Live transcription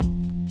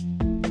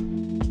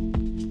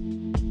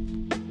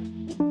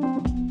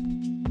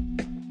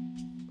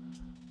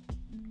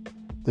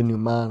the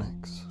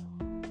mnemonics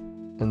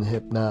and the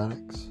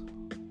hypnotics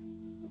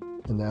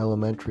and the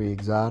elementary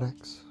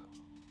exotics.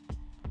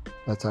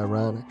 That's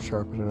ironic,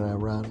 sharper than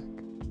ironic,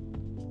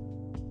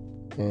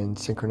 and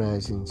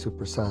synchronizing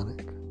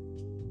supersonic,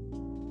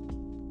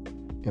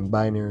 and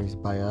binaries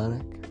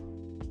bionic,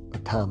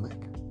 atomic,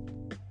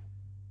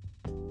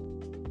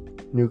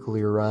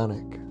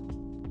 nuclearonic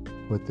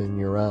with the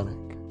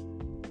neuronic,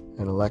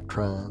 and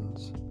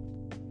electrons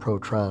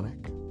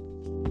protronic.